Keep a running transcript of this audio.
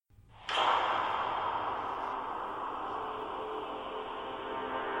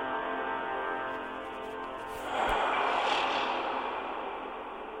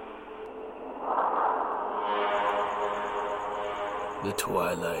the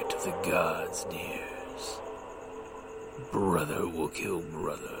twilight of the gods nears, brother will kill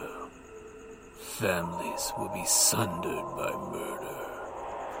brother. Families will be sundered by murder.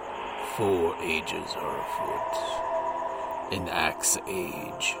 4 ages are afoot. An axe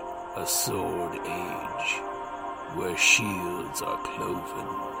age, a sword age, where shields are cloven.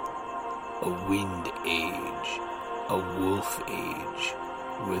 A wind age, a wolf age,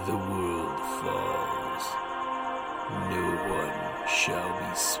 where the world falls. No one shall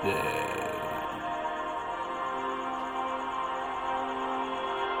be spared.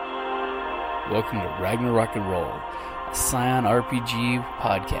 Welcome to Ragnarok and Roll, a Scion RPG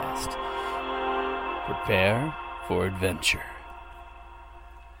podcast. Prepare for adventure.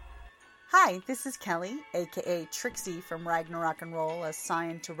 Hi, this is Kelly, aka Trixie from Ragnarok and Roll, a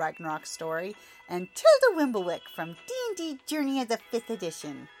Scion to Ragnarok story, and Tilda Wimblewick from D&D Journey of the 5th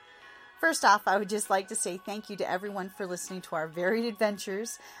Edition. First off, I would just like to say thank you to everyone for listening to our varied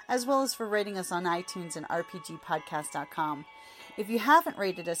adventures, as well as for rating us on iTunes and RPGpodcast.com. If you haven't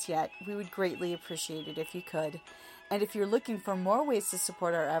rated us yet, we would greatly appreciate it if you could. And if you're looking for more ways to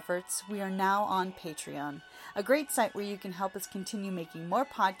support our efforts, we are now on Patreon, a great site where you can help us continue making more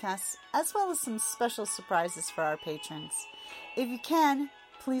podcasts, as well as some special surprises for our patrons. If you can,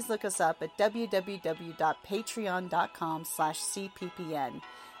 please look us up at www.patreon.com/cppn.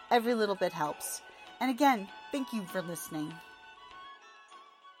 Every little bit helps. And again, thank you for listening.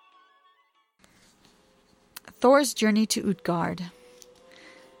 Thor's journey to Utgard.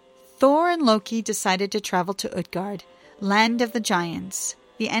 Thor and Loki decided to travel to Utgard, land of the giants,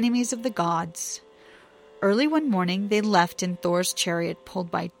 the enemies of the gods. Early one morning, they left in Thor's chariot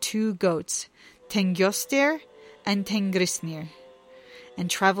pulled by 2 goats, Tengjöstir and Tengrisnir, and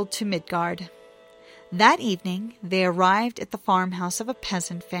traveled to Midgard. That evening, they arrived at the farmhouse of a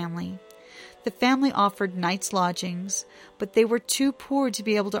peasant family. The family offered night's lodgings, but they were too poor to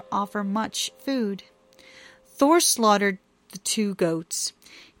be able to offer much food. Thor slaughtered the 2 goats,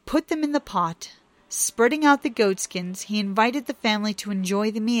 put them in the pot. Spreading out the goatskins, he invited the family to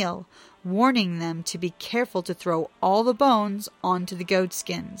enjoy the meal, warning them to be careful to throw all the bones onto the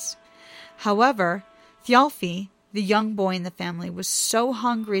goatskins. However, Thjalfi, the young boy in the family, was so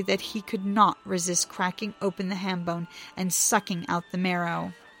hungry that he could not resist cracking open the ham bone and sucking out the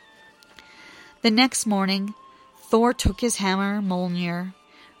marrow. The next morning, Thor took his hammer, Mjolnir,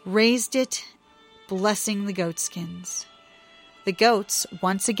 raised it, blessing the goatskins. The goats,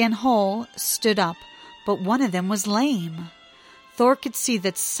 once again whole, stood up, but one of them was lame. Thor could see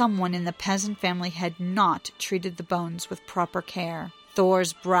that someone in the peasant family had not treated the bones with proper care.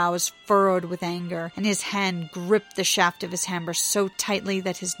 Thor's brows furrowed with anger, and his hand gripped the shaft of his hammer so tightly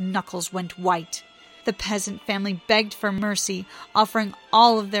that his knuckles went white. The peasant family begged for mercy, offering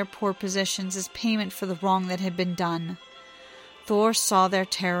all of their poor possessions as payment for the wrong that had been done. Thor saw their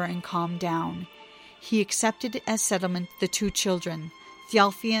terror and calmed down. He accepted as settlement the 2 children,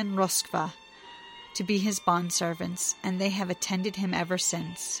 Thjalfi and Röskva, to be his bondservants, and they have attended him ever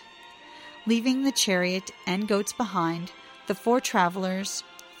since. Leaving the chariot and goats behind, the 4 travelers,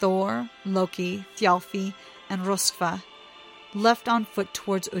 Thor, Loki, Thjalfi, and Röskva, left on foot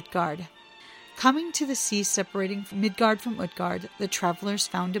towards Utgard. Coming to the sea separating Midgard from Utgard, the travelers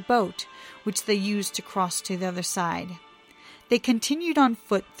found a boat, which they used to cross to the other side. They continued on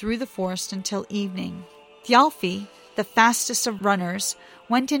foot through the forest until evening. Thjalfi, the fastest of runners,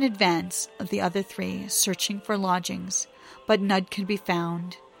 went in advance of the other 3, searching for lodgings, but none could be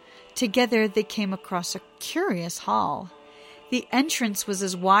found. Together they came across a curious hall. The entrance was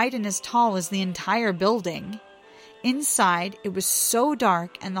as wide and as tall as the entire building. Inside, it was so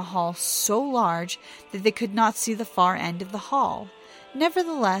dark and the hall so large that they could not see the far end of the hall.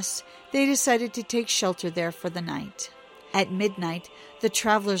 Nevertheless, they decided to take shelter there for the night. At midnight, the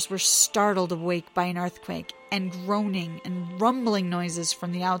travelers were startled awake by an earthquake and groaning and rumbling noises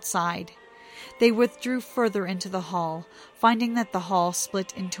from the outside. They withdrew further into the hall, finding that the hall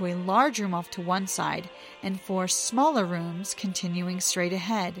split into a large room off to one side and 4 smaller rooms continuing straight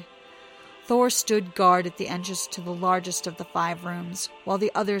ahead. Thor stood guard at the entrance to the largest of the 5 rooms, while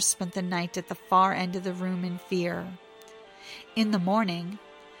the others spent the night at the far end of the room in fear. In the morning,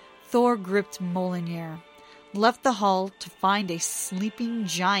 Thor gripped Mjolnir, left the hall to find a sleeping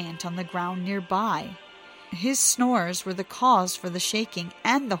giant on the ground nearby. His snores were the cause for the shaking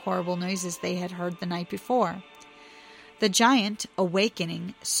and the horrible noises they had heard the night before. The giant,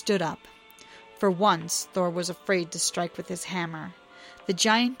 awakening, stood up. For once, Thor was afraid to strike with his hammer. The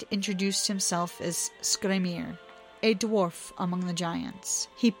giant introduced himself as Skrymir, a dwarf among the giants.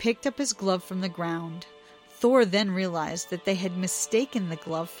 He picked up his glove from the ground. Thor then realized that they had mistaken the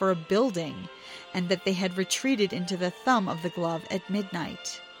glove for a building, and that they had retreated into the thumb of the glove at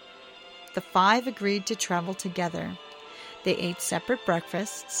midnight. The 5 agreed to travel together. They ate separate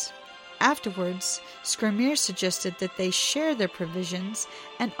breakfasts. Afterwards, Skirmir suggested that they share their provisions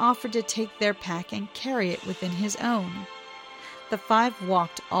and offered to take their pack and carry it within his own. The 5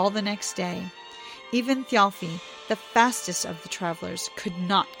 walked all the next day. Even Thjalfi, the fastest of the travelers, could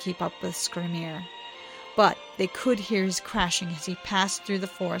not keep up with Skirmir. But they could hear his crashing as he passed through the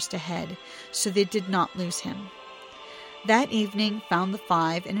forest ahead, so they did not lose him. That evening found the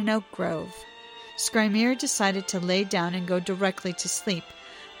 5 in an oak grove. Skirmir decided to lay down and go directly to sleep,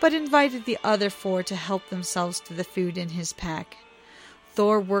 but invited the other 4 to help themselves to the food in his pack.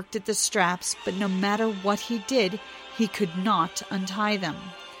 Thor worked at the straps, but no matter what he did, he could not untie them.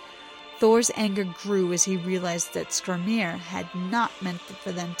 Thor's anger grew as he realized that Skirmir had not meant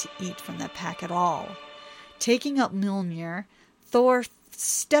for them to eat from that pack at all. Taking up Mjolnir, Thor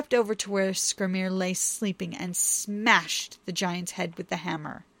stepped over to where Skirmir lay sleeping and smashed the giant's head with the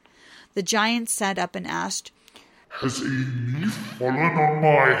hammer. The giant sat up and asked, "Has a leaf fallen on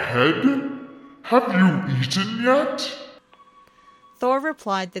my head? Have you eaten yet?" Thor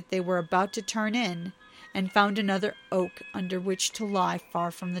replied that they were about to turn in, and found another oak under which to lie far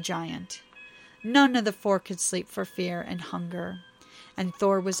from the giant. None of the 4 could sleep for fear and hunger, and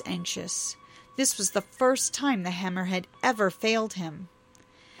Thor was anxious. This was the first time the hammer had ever failed him.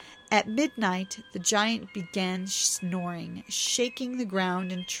 At midnight, the giant began snoring, shaking the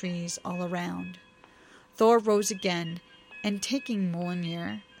ground and trees all around. Thor rose again, and taking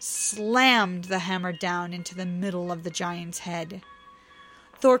Mjolnir, slammed the hammer down into the middle of the giant's head.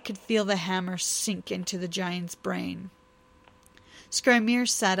 Thor could feel the hammer sink into the giant's brain. Skirmir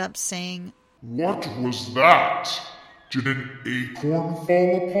sat up, saying, "What was that? Did an acorn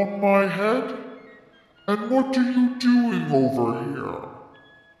fall upon my head? And what are you doing over here?"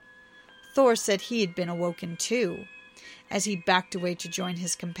 Thor said he had been awoken too, as he backed away to join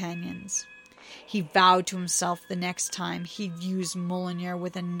his companions. He vowed to himself the next time he'd use Mjolnir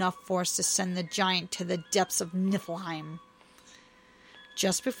with enough force to send the giant to the depths of Niflheim.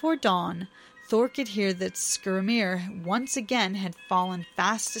 Just before dawn, Thor could hear that Skirmir once again had fallen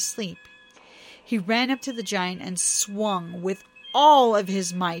fast asleep. He ran up to the giant and swung with all of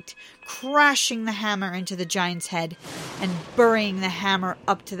his might, crashing the hammer into the giant's head and burying the hammer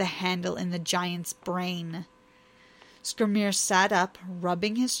up to the handle in the giant's brain. Skirmir sat up,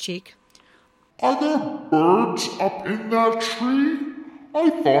 rubbing his cheek. "Are there birds up in that tree? I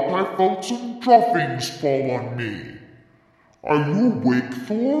thought I felt some droppings fall on me. Are you awake,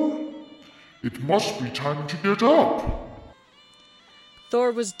 Thor? It must be time to get up."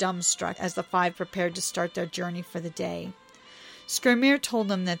 Thor was dumbstruck as the 5 prepared to start their journey for the day. Skirmir told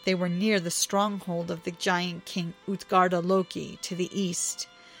them that they were near the stronghold of the giant king Utgarda Loki to the east.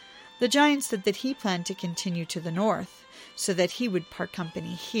 The giant said that he planned to continue to the north, so that he would part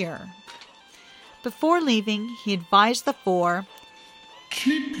company here. Before leaving, he advised the 4,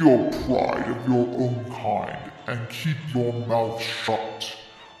 "Keep your pride of your own kind and keep your mouth shut.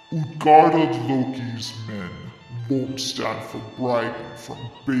 Utgarda Loki's men won't stand for bragging from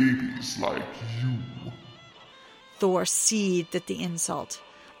babies like you." Thor seethed at the insult,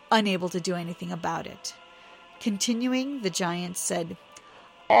 unable to do anything about it. Continuing, the giant said,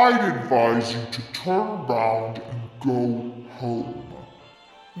 "I'd advise you to turn round and go home."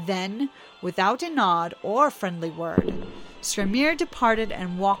 Then, without a nod or friendly word, Skirmir departed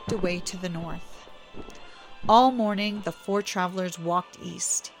and walked away to the north. All morning, the 4 travelers walked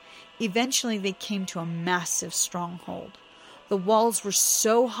east. Eventually, they came to a massive stronghold. The walls were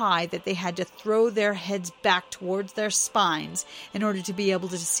so high that they had to throw their heads back towards their spines in order to be able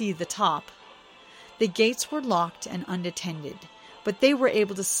to see the top. The gates were locked and unattended, but they were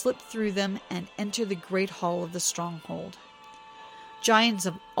able to slip through them and enter the great hall of the stronghold. Giants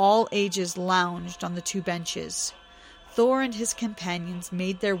of all ages lounged on the 2 benches. Thor and his companions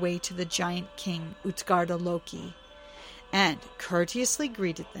made their way to the giant king Utgarda Loki, and courteously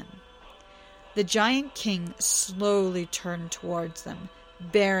greeted them. The giant king slowly turned towards them,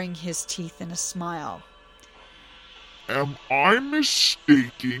 baring his teeth in a smile. "Am I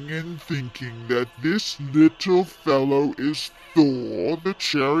mistaken in thinking that this little fellow is Thor the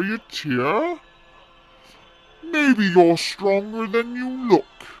charioteer? Maybe you're stronger than you look.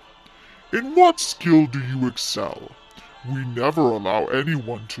 In what skill do you excel? We never allow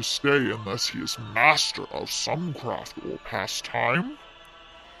anyone to stay unless he is master of some craft or pastime."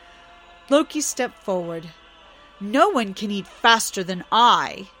 Loki stepped forward. "No one can eat faster than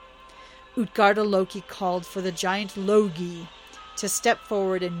I." Utgarda Loki called for the giant Logi to step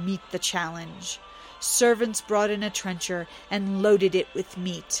forward and meet the challenge. Servants brought in a trencher and loaded it with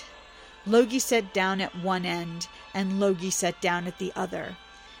meat. Logi sat down at one end, and Logi sat down at the other.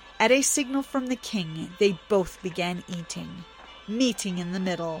 At a signal from the king, they both began eating, meeting in the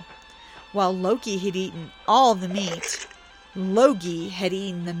middle. While Loki had eaten all the meat, Logi had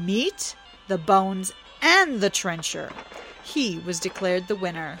eaten the meat, the bones, and the trencher. He was declared the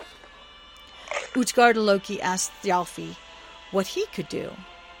winner. Utgarda-Loki asked Thialfi what he could do.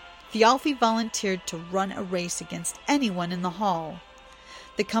 Thialfi volunteered to run a race against anyone in the hall.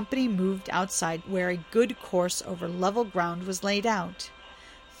 The company moved outside where a good course over level ground was laid out.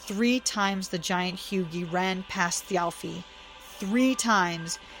 3 times the giant Hugi ran past Thialfi. 3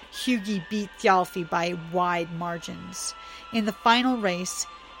 times Hugi beat Thialfi by wide margins. In the final race,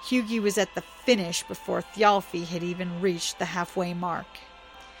 Hugi was at the finish before Thialfi had even reached the halfway mark.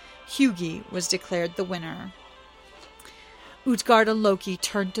 Hugi was declared the winner. Utgarda-Loki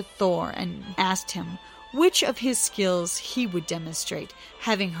turned to Thor and asked him which of his skills he would demonstrate,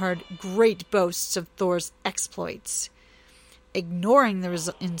 having heard great boasts of Thor's exploits. Ignoring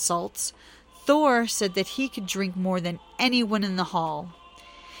the insults, Thor said that he could drink more than anyone in the hall.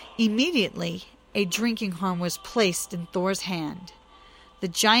 Immediately, a drinking horn was placed in Thor's hand. The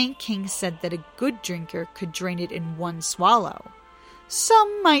giant king said that a good drinker could drain it in 1 swallow.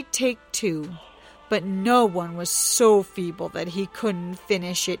 Some might take 2, but no one was so feeble that he couldn't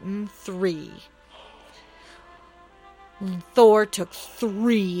finish it in 3. Thor took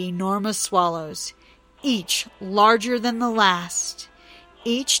 3 enormous swallows, each larger than the last.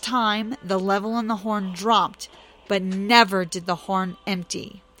 Each time the level in the horn dropped, but never did the horn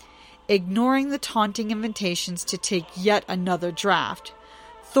empty. Ignoring the taunting invitations to take yet another draught,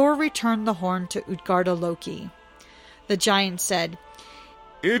 Thor returned the horn to Utgarda-Loki. The giant said,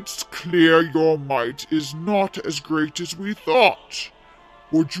 "It's clear your might is not as great as we thought.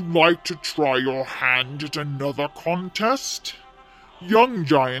 Would you like to try your hand at another contest? Young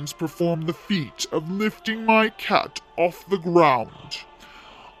giants perform the feat of lifting my cat off the ground.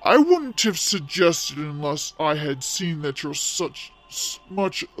 I wouldn't have suggested unless I had seen that you're such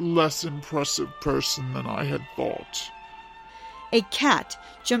much less impressive person than I had thought." A cat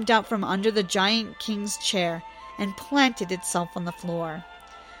jumped out from under the giant king's chair and planted itself on the floor.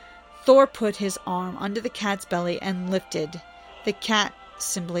 Thor put his arm under the cat's belly and lifted. The cat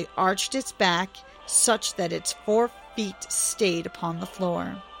simply arched its back such that its 4 feet stayed upon the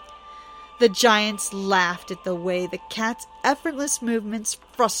floor. The giants laughed at the way the cat's effortless movements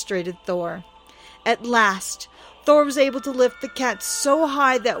frustrated Thor. At last, Thor was able to lift the cat so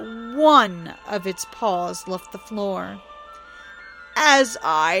high that one of its paws left the floor. "As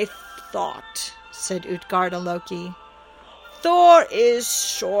I thought," said Utgarda-Loki. "Thor is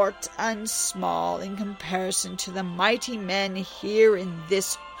short and small in comparison to the mighty men here in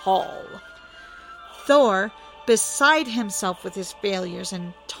this hall." Thor, beside himself with his failures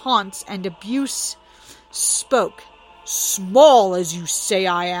and taunts and abuse, spoke. "Small as you say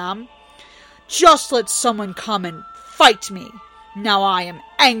I am? Just let someone come and fight me. Now I am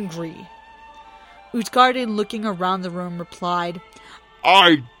angry." Utgarda, looking around the room, replied,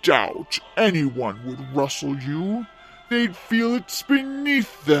 "I doubt anyone would rustle you. They'd feel it's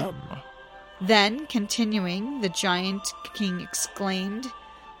beneath them." Then, continuing, the giant king exclaimed,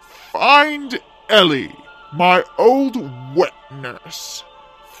 "Find Ellie, my old wet nurse.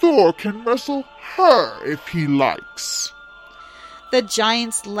 Thor can wrestle her if he likes." The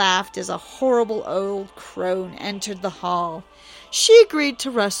giants laughed as a horrible old crone entered the hall. She agreed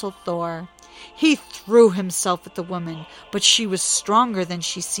to wrestle Thor. He threw himself at the woman, but she was stronger than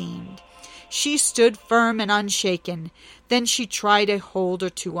she seemed. She stood firm and unshaken. Then she tried a hold or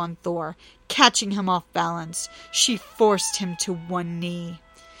 2 on Thor. Catching him off balance, she forced him to 1 knee.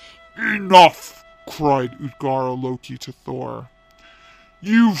 "Enough!" cried Utgarda-Loki to Thor.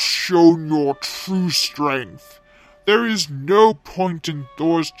 "You've shown your true strength. There is no point in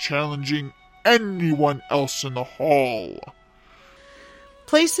Thor's challenging anyone else in the hall."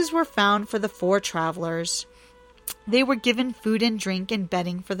 Places were found for the 4 travelers. They were given food and drink and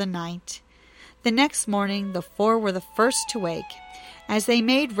bedding for the night. The next morning, the 4 were the first to wake. As they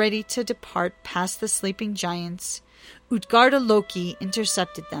made ready to depart past the sleeping giants, Utgarda-Loki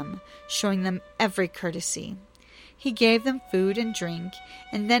intercepted them, showing them every courtesy. He gave them food and drink,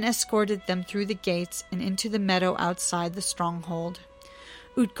 and then escorted them through the gates and into the meadow outside the stronghold.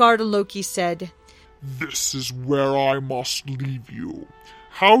 Utgarda-Loki said, "This is where I must leave you.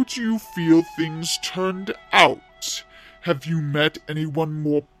 How do you feel things turned out? Have you met anyone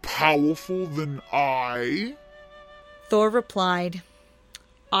more powerful than I?" Thor replied,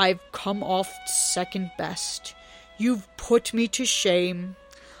 "I've come off second best. You've put me to shame.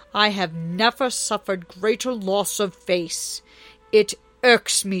 I have never suffered greater loss of face. It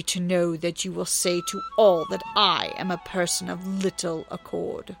irks me to know that you will say to all that I am a person of little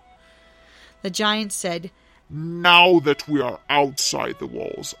accord." The giant said, "Now that we are outside the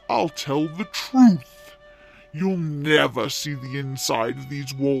walls, I'll tell the truth. You'll never see the inside of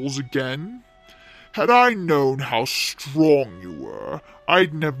these walls again. Had I known how strong you were,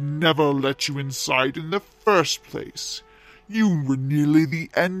 I'd have never let you inside in the first place. You were nearly the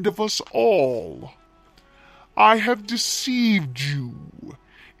end of us all. I have deceived you.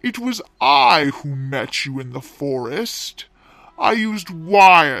 It was I who met you in the forest. I used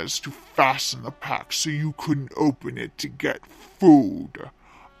wires to fasten the pack so you couldn't open it to get food.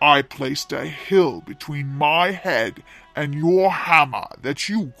 I placed a hill between my head and your hammer that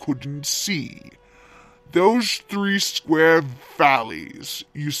you couldn't see. Those 3 square valleys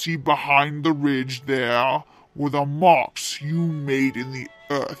you see behind the ridge there were the marks you made in the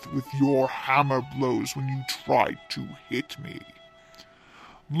earth with your hammer blows when you tried to hit me.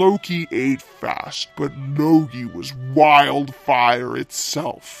 Loki ate fast, but Logi was wildfire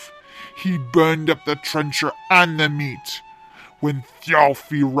itself. He burned up the trencher and the meat. When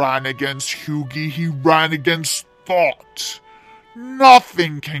Thjalfi ran against Hugi, he ran against thought.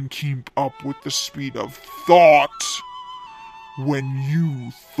 Nothing can keep up with the speed of thought. When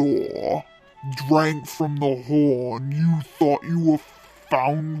you, Thor, drank from the horn, you thought you were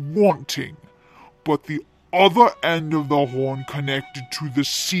found wanting, but the other end of the horn connected to the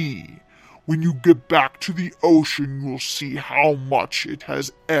sea. When you get back to the ocean, you'll see how much it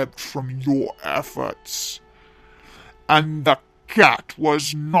has ebbed from your efforts. And the cat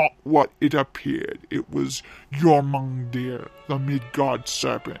was not what it appeared. It was Jormungandr, the Midgard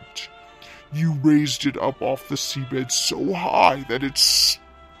serpent. You raised it up off the seabed so high that its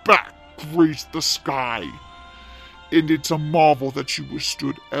back grazed the sky. And it's a marvel that you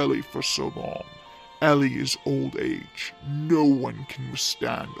withstood Ellie for so long. Ellie is old age. No one can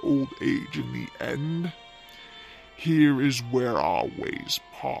withstand old age in the end. Here is where our ways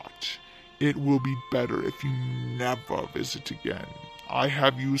part. It will be better if you never visit again. I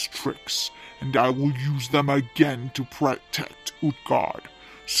have used tricks, and I will use them again to protect Utgard,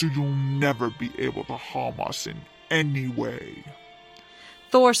 so you'll never be able to harm us in any way.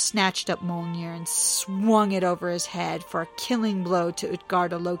 Thor snatched up Mjolnir and swung it over his head for a killing blow to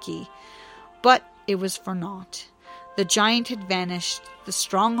Utgard Loki. But it was for naught. The giant had vanished, the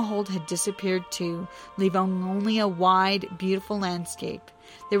stronghold had disappeared too, leaving only a wide, beautiful landscape.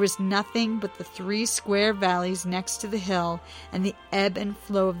 There was nothing but the 3 square valleys next to the hill and the ebb and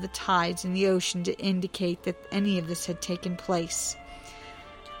flow of the tides in the ocean to indicate that any of this had taken place.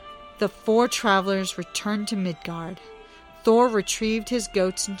 The 4 travelers returned to Midgard. Thor retrieved his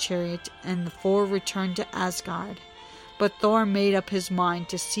goats and chariot, and the 4 returned to Asgard. But Thor made up his mind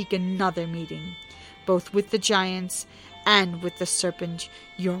to seek another meeting, both with the giants and with the serpent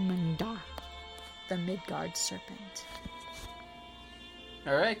Jormungandr, the Midgard serpent.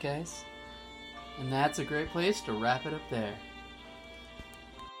 Alright, guys. And that's a great place to wrap it up there.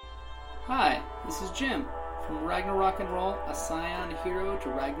 Hi, this is Jim from Ragnarok and Roll, a Scion Hero to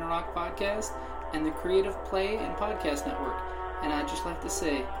Ragnarok podcast, and the Creative Play and Podcast Network. And I'd just like to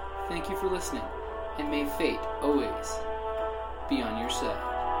say thank you for listening, and may fate always be on your side.